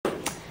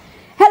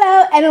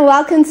and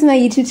welcome to my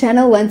YouTube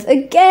channel once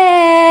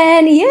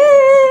again. Yay!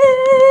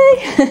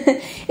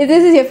 If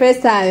this is your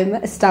first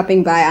time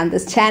stopping by on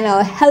this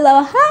channel,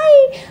 hello,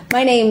 hi!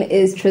 My name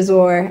is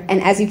Trezor,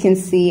 and as you can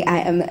see, I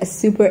am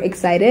super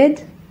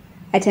excited.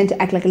 I tend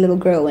to act like a little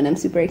girl when I'm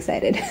super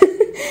excited.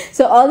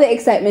 So all the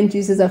excitement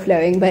juices are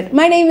flowing, but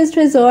my name is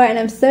Trezor and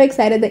I'm so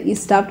excited that you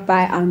stopped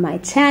by on my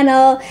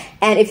channel.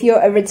 And if you're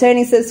a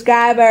returning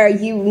subscriber,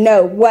 you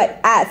know what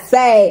I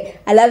say.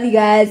 I love you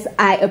guys.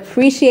 I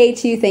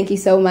appreciate you. Thank you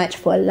so much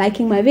for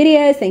liking my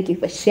videos. Thank you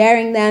for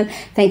sharing them.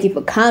 Thank you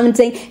for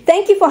commenting.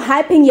 Thank you for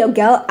hyping your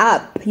girl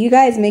up. You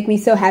guys make me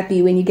so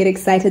happy when you get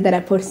excited that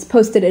I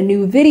posted a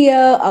new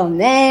video. Oh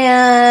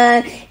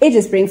man, it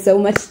just brings so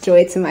much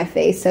joy to my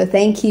face. So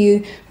thank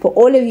you for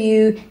all of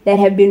you that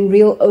have been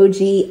real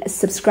OG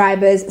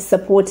subscribers,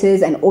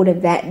 supporters, and all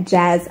of that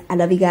jazz. I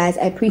love you guys.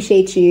 I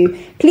appreciate you.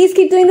 Please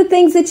keep doing the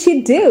things that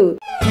you do.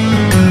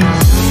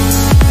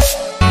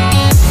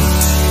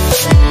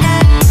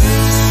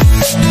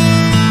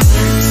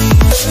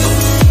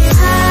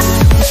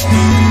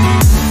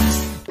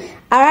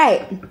 All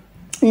right,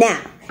 now,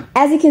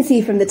 as you can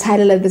see from the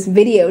title of this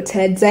video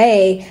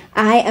today,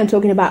 I am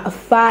talking about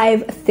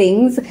 5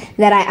 things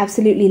that I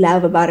absolutely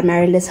love about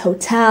Amaryllis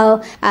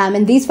Hotel.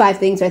 And these 5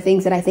 things are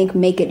things that I think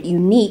make it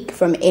unique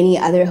from any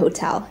other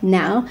hotel.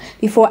 Now,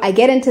 before I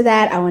get into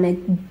that, I want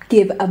to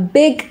give a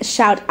big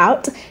shout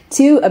out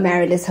to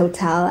Amaryllis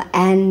Hotel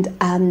and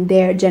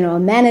their general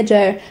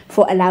manager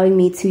for allowing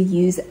me to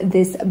use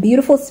this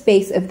beautiful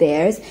space of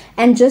theirs,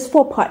 and just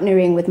for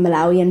partnering with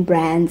Malawian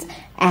brands.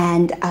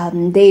 And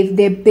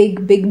they're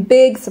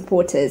big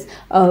supporters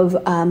of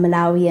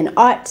Malawian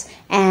art.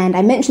 And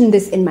I mentioned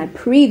this in my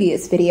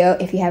previous video.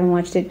 If you haven't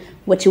watched it,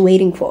 what you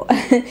waiting for?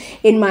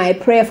 In my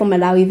Prayer for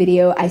Malawi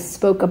video, I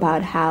spoke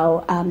about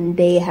how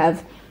they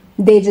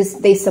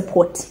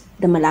support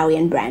the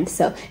Malawian brand.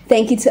 So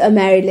thank you to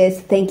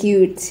Amaryllis. Thank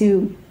you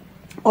to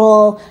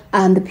all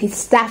the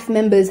staff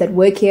members that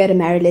work here at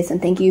Amaryllis,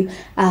 and thank you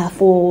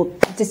for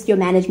just your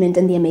management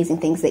and the amazing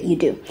things that you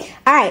do.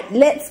 All right,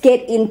 let's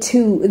get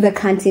into the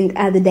content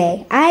of the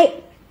day.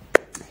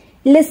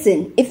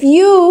 Listen, if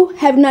you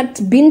have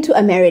not been to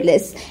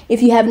Amaryllis,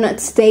 if you have not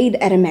stayed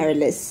at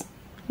Amaryllis,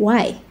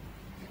 why?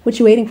 What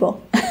you waiting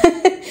for?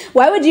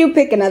 Why would you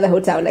pick another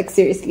hotel? Like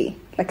seriously?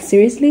 Like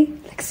seriously?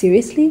 Like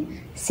seriously?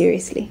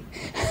 Seriously.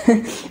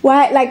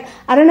 Why? Like,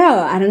 I don't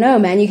know,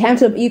 man. You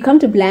come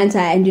to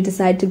Blantyre and you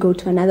decide to go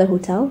to another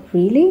hotel?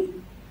 Really?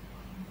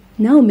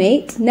 No,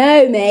 mate.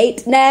 No,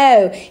 mate.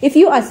 No. If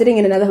you are sitting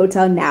in another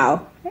hotel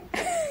now,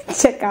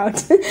 check out.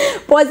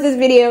 Pause this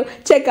video,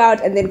 check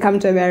out, and then come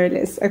to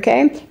Amaryllis,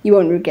 okay? You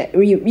won't regret.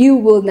 You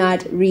will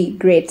not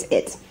regret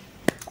it.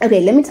 Okay,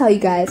 let me tell you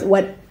guys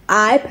what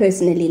I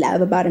personally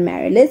love about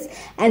Amaryllis,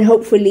 and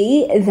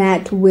hopefully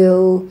that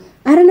will,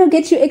 I don't know,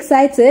 get you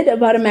excited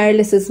about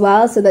Amaryllis as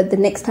well, so that the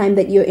next time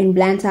that you're in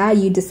Blantyre,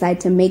 you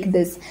decide to make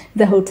this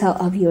the hotel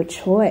of your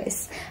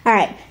choice. All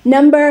right,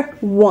 number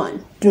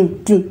 1.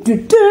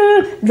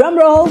 Drum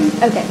roll.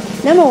 Okay,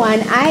 number 1,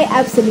 I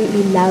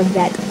absolutely love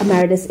that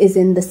Amaryllis is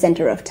in the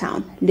center of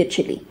town,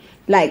 literally.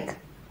 Like,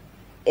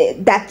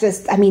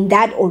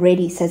 that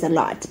already says a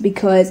lot,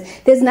 because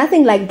there's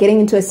nothing like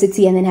getting into a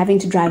city and then having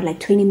to drive like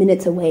 20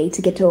 minutes away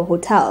to get to a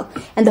hotel.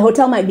 And the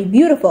hotel might be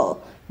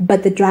beautiful,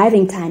 but the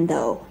driving time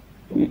though.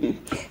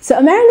 So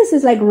Amaryllis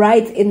is like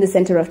right in the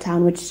center of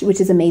town, which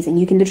is amazing.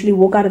 You can literally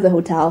walk out of the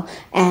hotel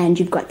and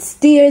you've got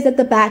stairs at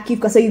the back. You've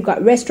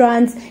got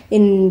restaurants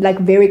in like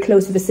very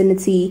close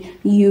vicinity.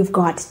 You've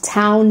got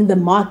town, the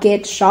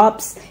market,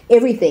 shops,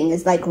 everything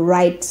is like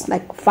right,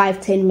 like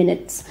 5-10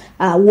 minutes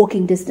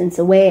walking distance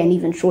away, and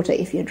even shorter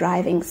if you're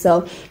driving.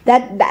 So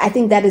I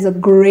think that is a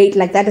great,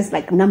 like that is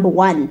like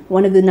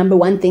one of the number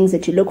one things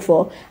that you look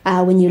for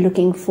when you're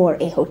looking for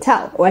a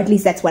hotel, or at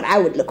least that's what I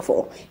would look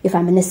for. If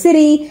I'm in a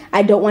city,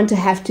 I don't want to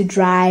have to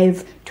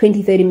drive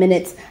 20-30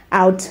 minutes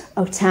out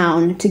of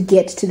town to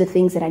get to the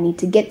things that I need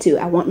to get to.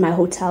 I want my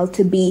hotel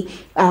to be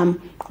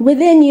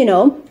within, you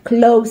know,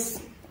 close,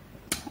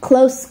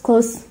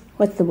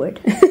 what's the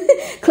word?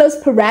 Close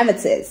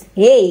parameters.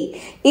 Hey,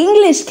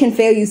 English can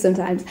fail you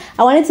sometimes.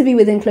 I want it to be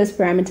within close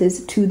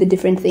parameters to the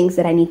different things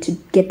that I need to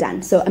get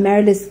done. So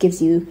Amaryllis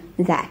gives you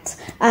that.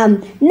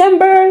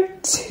 Number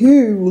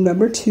two.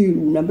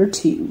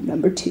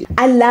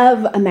 I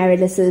love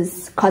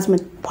Amaryllis's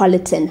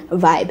cosmopolitan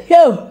vibe.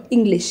 Yo,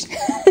 English.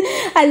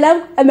 I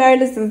love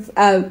Amaryllis's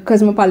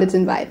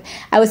cosmopolitan vibe.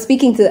 I was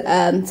speaking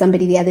to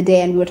somebody the other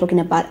day, and we were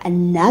talking about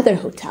another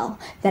hotel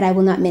that I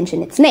will not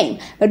mention its name.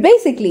 But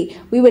basically,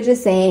 we were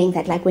just saying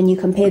that like when you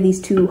compare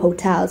these two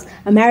hotels,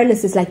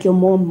 Amaryllis is like your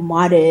more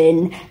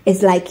modern,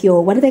 it's like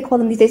your, what do they call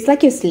them these days? It's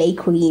like your slay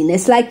queen.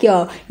 It's like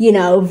your, you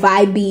know,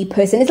 vibey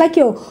person. It's like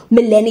your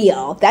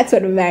millennial. That's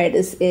what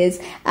Amaryllis is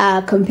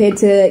compared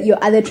to your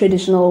other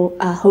traditional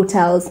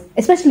hotels,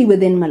 especially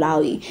within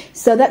Malawi.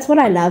 So that's what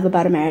I love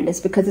about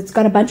Amaryllis, because it's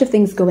got a bunch of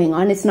things going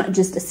on. It's not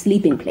just a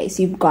sleeping place.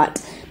 You've got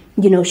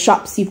you know,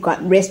 shops, you've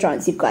got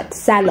restaurants, you've got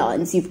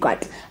salons, you've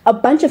got a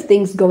bunch of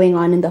things going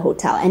on in the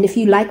hotel. And if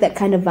you like that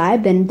kind of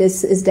vibe, then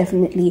this is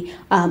definitely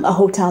a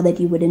hotel that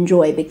you would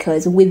enjoy,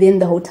 because within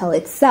the hotel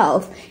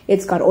itself,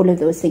 it's got all of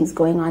those things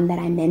going on that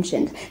I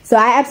mentioned. So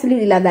I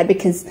absolutely love that,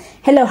 because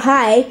hello,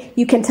 hi,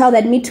 you can tell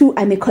that me too,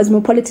 I'm a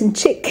cosmopolitan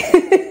chick.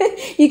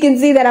 You can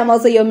see that I'm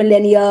also your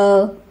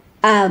millennial.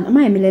 Am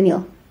I a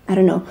millennial? I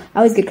don't know. I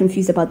always get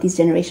confused about these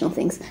generational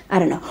things. I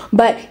don't know.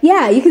 But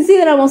yeah, you can see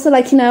that I'm also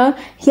like, you know,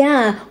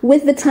 yeah,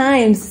 with the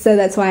times. So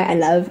that's why I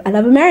love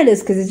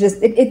Amaryllis, because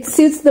it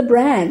suits the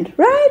brand,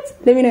 right?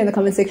 Let me know in the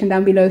comment section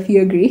down below if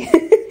you agree.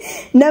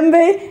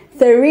 Number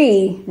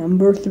three.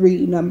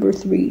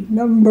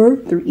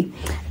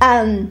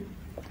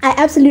 I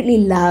absolutely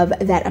love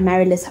that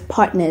Amaryllis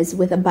partners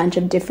with a bunch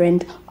of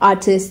different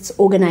artists,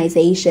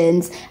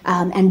 organizations,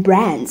 and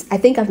brands. I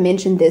think I've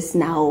mentioned this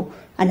now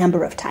a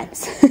number of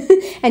times.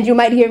 And you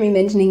might hear me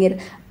mentioning it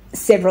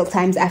several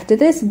times after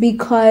this,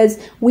 because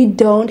we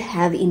don't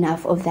have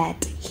enough of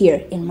that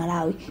here in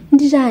Malawi.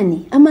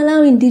 Ndijani,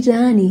 Malawi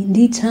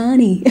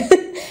Ndijani.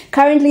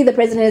 Currently, the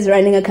president is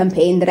running a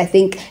campaign that I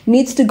think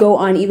needs to go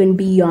on even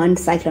beyond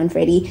Cyclone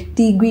Freddy.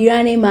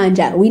 Digwirane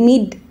Manja. We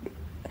need...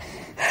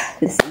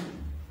 Listen.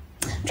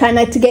 Try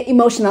not to get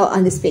emotional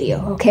on this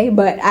video, okay?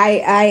 But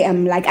I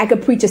am like, I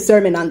could preach a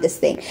sermon on this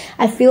thing.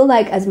 I feel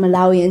like as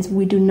Malawians,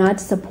 we do not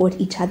support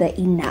each other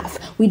enough.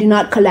 We do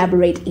not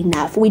collaborate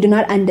enough. We do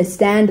not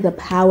understand the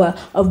power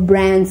of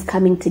brands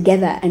coming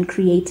together and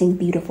creating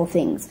beautiful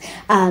things.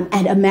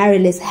 And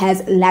Amaryllis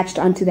has latched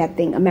onto that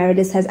thing.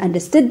 Amaryllis has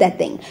understood that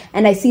thing.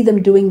 And I see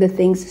them doing the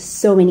things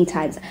so many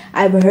times.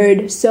 I've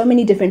heard so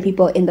many different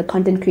people in the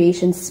content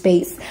creation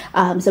space,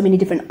 so many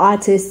different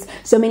artists,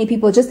 so many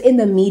people just in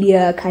the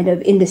media kind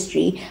of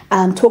industry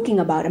talking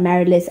about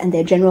Amaryllis and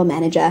their general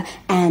manager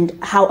and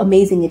how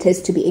amazing it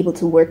is to be able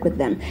to work with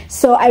them.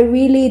 So I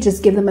really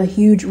just give them a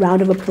huge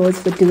round of applause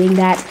for doing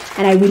that,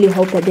 and I really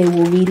hope that they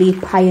will really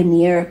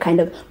pioneer kind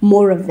of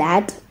more of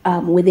that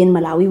within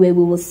Malawi, where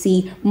we will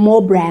see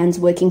more brands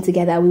working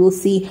together. We will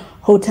see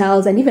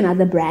hotels and even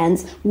other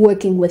brands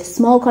working with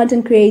small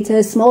content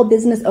creators, small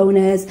business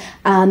owners,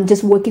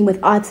 just working with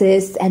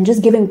artists and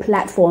just giving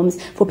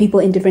platforms for people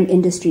in different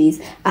industries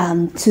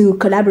to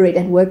collaborate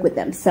and work with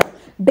them. So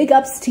big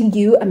ups to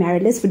you,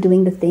 Amaryllis, for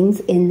doing the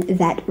things in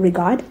that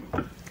regard.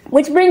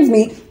 Which brings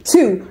me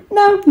to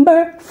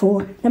number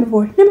four.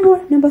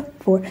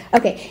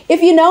 Okay,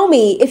 if you know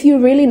me, if you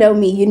really know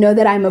me, you know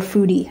that I'm a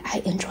foodie.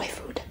 I enjoy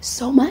food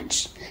so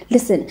much.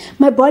 Listen,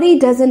 my body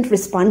doesn't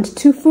respond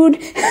to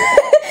food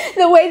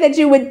the way that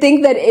you would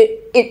think that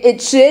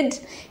it should.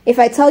 If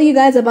I tell you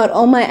guys about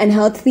all my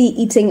unhealthy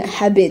eating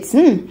habits,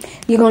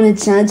 you're gonna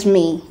judge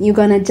me. You're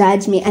gonna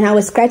judge me. And I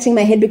was scratching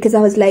my head because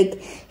I was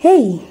like,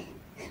 hey,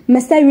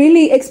 must I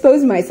really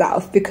expose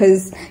myself?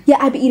 Because yeah,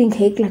 I be eating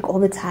cake like all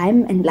the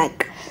time, and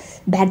like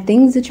bad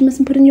things that you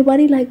mustn't put in your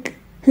body, like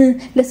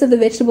less of the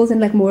vegetables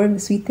and like more of the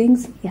sweet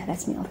things. Yeah,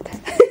 that's me all the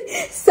time.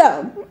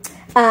 So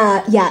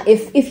yeah,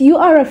 if you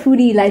are a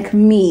foodie like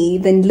me,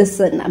 then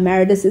listen,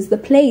 Amaryllis is the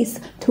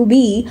place to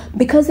be,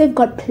 because they've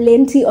got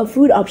plenty of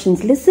food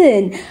options.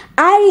 Listen,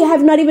 I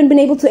have not even been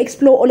able to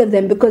explore all of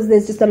them because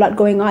there's just a lot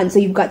going on. So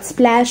you've got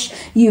Splash,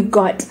 you've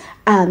got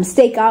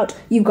Stakeout,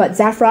 you've got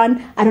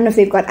Saffron. I don't know if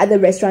they've got other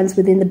restaurants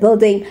within the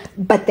building,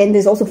 but then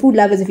there's also Food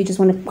Lovers if you just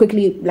want to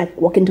quickly like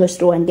walk into a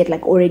store and get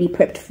like already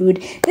prepped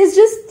food.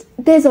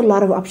 There's a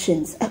lot of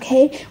options,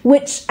 okay?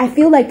 Which I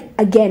feel like,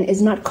 again,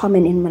 is not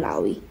common in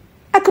Malawi.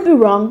 I could be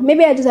wrong.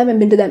 Maybe I just haven't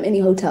been to that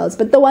many hotels,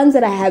 but the ones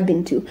that I have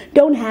been to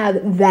don't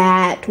have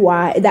that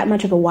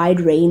much of a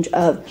wide range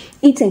of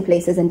eating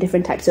places and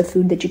different types of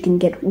food that you can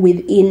get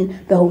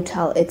within the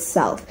hotel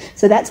itself.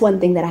 So that's one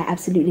thing that I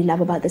absolutely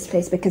love about this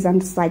place, because I'm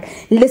just like,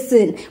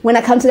 listen, when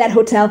I come to that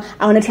hotel,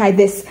 I want to try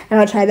this, and I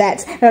want to try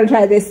that, and I want to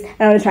try this, and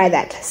I want to try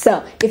that.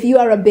 So if you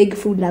are a big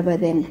food lover,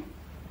 then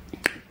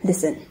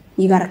listen,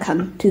 you gotta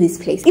come to this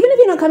place. Even if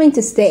you're not coming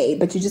to stay,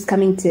 but you're just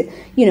coming to,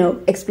 you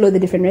know, explore the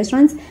different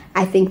restaurants,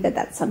 I think that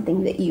that's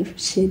something that you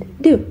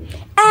should do.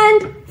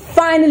 And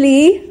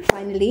finally,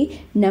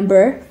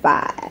 number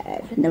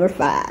five.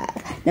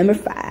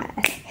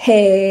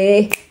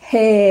 Hey.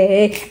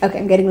 Okay,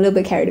 I'm getting a little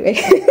bit carried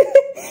away.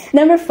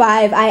 Number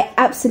 5, I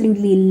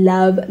absolutely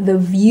love the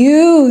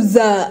views.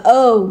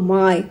 Oh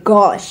my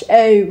gosh.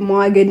 Oh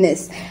my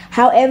goodness.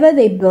 However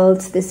they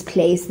built this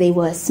place, they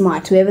were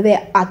smart. Whoever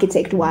their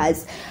architect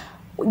was,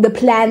 the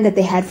plan that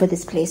they had for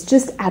this place,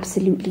 just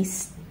absolutely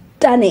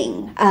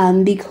stunning.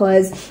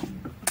 Because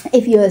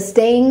if you're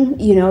staying,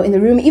 you know, in the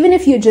room, even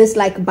if you're just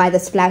like by the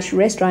Splash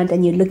restaurant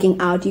and you're looking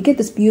out, you get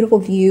this beautiful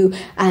view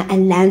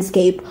and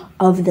landscape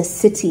of the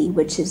city,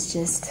 which is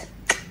just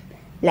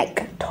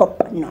like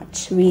top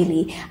notch,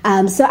 really.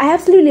 So I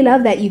absolutely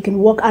love that you can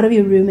walk out of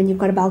your room and you've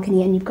got a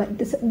balcony and you've got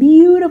this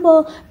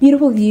beautiful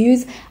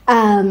views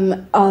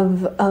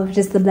of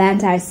just the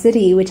Blantyre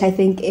city, which I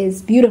think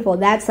is beautiful.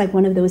 That's like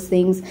one of those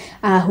things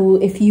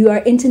if you are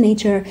into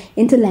nature,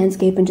 into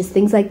landscape and just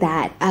things like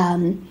that,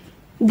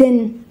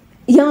 then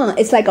Yeah,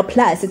 it's like a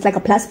plus. It's like a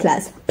plus.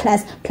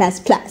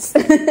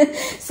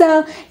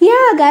 So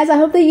yeah, guys, I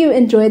hope that you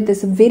enjoyed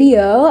this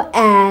video,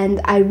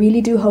 and I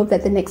really do hope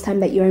that the next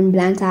time that you're in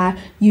Blantyre,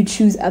 you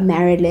choose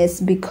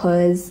Amaryllis,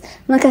 because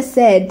like I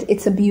said,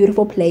 it's a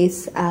beautiful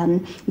place.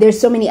 There's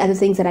so many other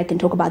things that I can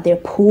talk about. Their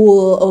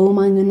pool, oh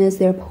my goodness,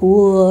 their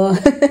pool.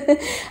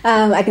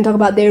 I can talk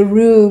about their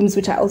rooms,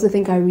 which I also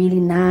think are really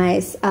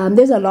nice.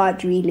 There's a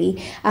lot, really,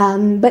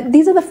 but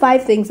these are the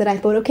 5 things that I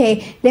thought,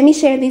 okay, let me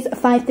share these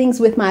 5 things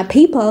with my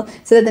people,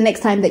 so that the next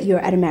time that you're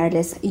at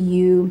Amaryllis,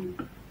 the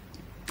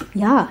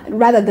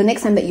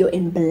next time that you're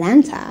in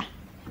Blantyre,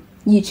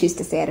 you choose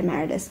to stay at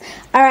Amaryllis.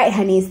 All right,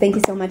 honeys, thank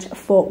you so much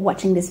for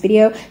watching this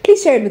video.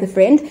 Please share it with a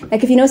friend.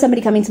 Like, if you know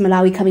somebody coming to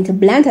Malawi, coming to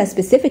Blantyre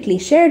specifically,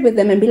 share it with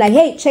them and be like,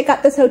 hey, check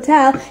out this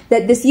hotel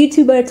that this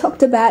YouTuber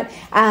talked about.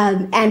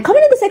 And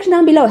comment in the section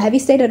down below, have you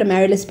stayed at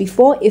Amaryllis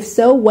before? If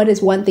so, what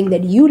is one thing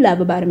that you love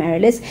about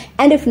Amaryllis?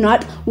 And if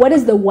not, what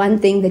is the one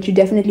thing that you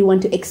definitely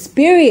want to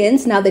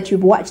experience now that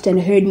you've watched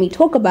and heard me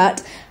talk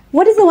about?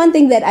 What is the one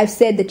thing that I've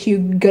said that you're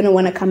going to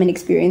want to come and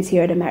experience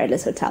here at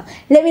Amaryllis Hotel?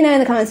 Let me know in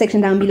the comment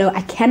section down below.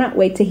 I cannot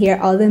wait to hear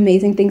all the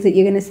amazing things that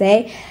you're going to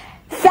say.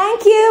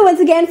 Thank you once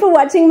again for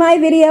watching my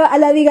video. I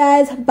love you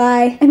guys.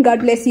 Bye. And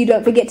God bless you.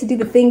 Don't forget to do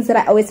the things that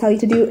I always tell you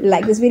to do.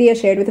 Like this video,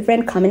 share it with a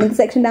friend, comment in the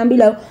section down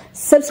below.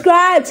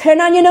 Subscribe, turn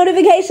on your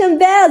notification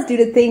bells. Do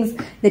the things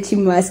that you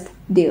must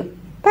do.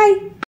 Bye.